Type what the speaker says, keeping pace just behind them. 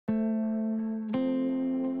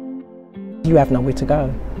You have nowhere to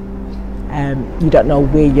go. You don't know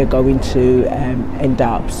where you're going to end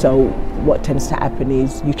up. So what tends to happen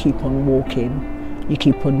is you keep on walking, you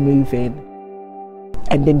keep on moving,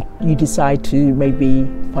 and then you decide to maybe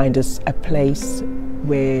find a place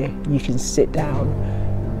where you can sit down,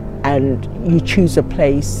 and you choose a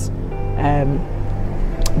place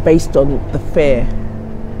based on the fare,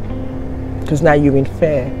 because now you're in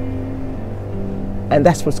fare, and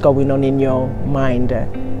that's what's going on in your mind.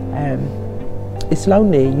 It's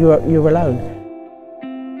lonely, you're alone.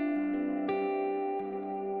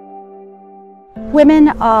 Women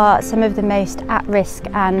are some of the most at risk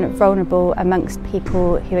and vulnerable amongst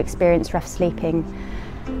people who experience rough sleeping.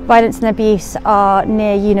 Violence and abuse are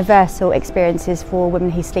near universal experiences for women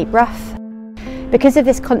who sleep rough. Because of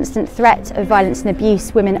this constant threat of violence and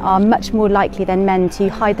abuse, women are much more likely than men to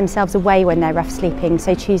hide themselves away when they're rough sleeping,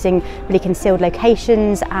 so choosing really concealed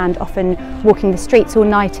locations and often walking the streets all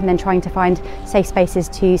night and then trying to find safe spaces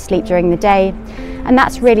to sleep during the day. And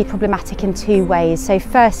that's really problematic in two ways. So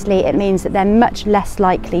firstly, it means that they're much less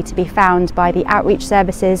likely to be found by the outreach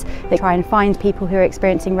services that try and find people who are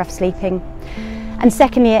experiencing rough sleeping. And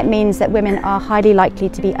secondly, it means that women are highly likely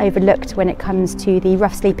to be overlooked when it comes to the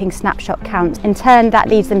rough sleeping snapshot count. In turn, that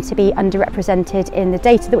leads them to be underrepresented in the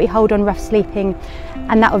data that we hold on rough sleeping,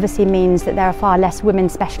 and that obviously means that there are far less women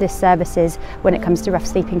specialist services when it comes to rough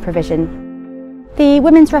sleeping provision. The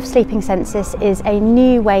Women's Rough Sleeping Census is a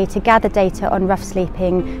new way to gather data on rough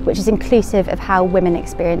sleeping, which is inclusive of how women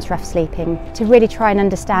experience rough sleeping, to really try and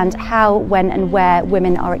understand how, when and where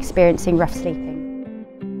women are experiencing rough sleeping.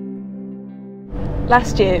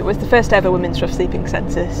 Last year was the first ever Women's Rough Sleeping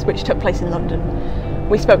Census, which took place in London.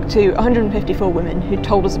 We spoke to 154 women who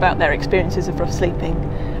told us about their experiences of rough sleeping,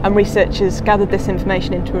 and researchers gathered this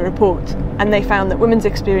information into a report, and they found that women's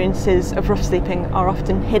experiences of rough sleeping are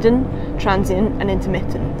often hidden, transient and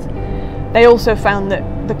intermittent. They also found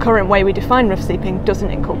that the current way we define rough sleeping doesn't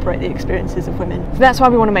incorporate the experiences of women. So that's why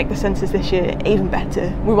we want to make the census this year even better.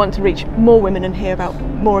 We want to reach more women and hear about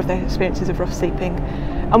more of their experiences of rough sleeping.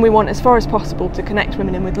 And we want, as far as possible, to connect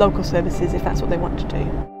women in with local services if that's what they want to do.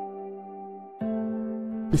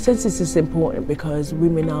 The census is important because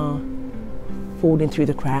women are falling through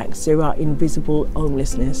the cracks. There are invisible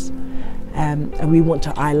homelessness, and we want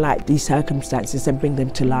to highlight these circumstances and bring them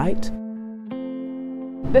to light.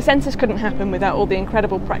 The census couldn't happen without all the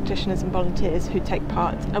incredible practitioners and volunteers who take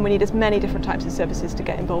part, and we need as many different types of services to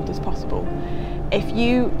get involved as possible. If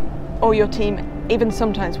you or your team even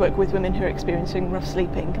sometimes work with women who are experiencing rough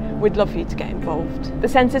sleeping, we'd love for you to get involved. The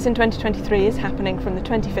census in 2023 is happening from the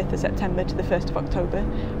 25th of September to the 1st of October.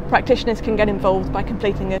 Practitioners can get involved by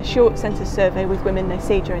completing a short census survey with women they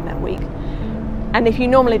see during that week. And if you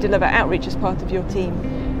normally deliver outreach as part of your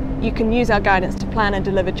team, you can use our guidance to plan and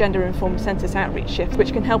deliver gender-informed census outreach shifts,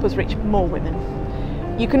 which can help us reach more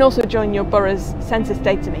women. You can also join your borough's census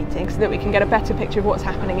data meeting so that we can get a better picture of what's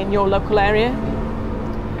happening in your local area.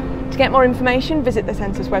 To get more information, visit the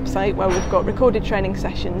Census website, where we've got recorded training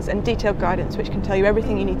sessions and detailed guidance which can tell you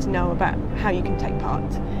everything you need to know about how you can take part.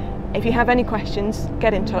 If you have any questions,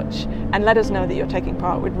 get in touch and let us know that you're taking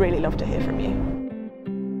part. We'd really love to hear from you.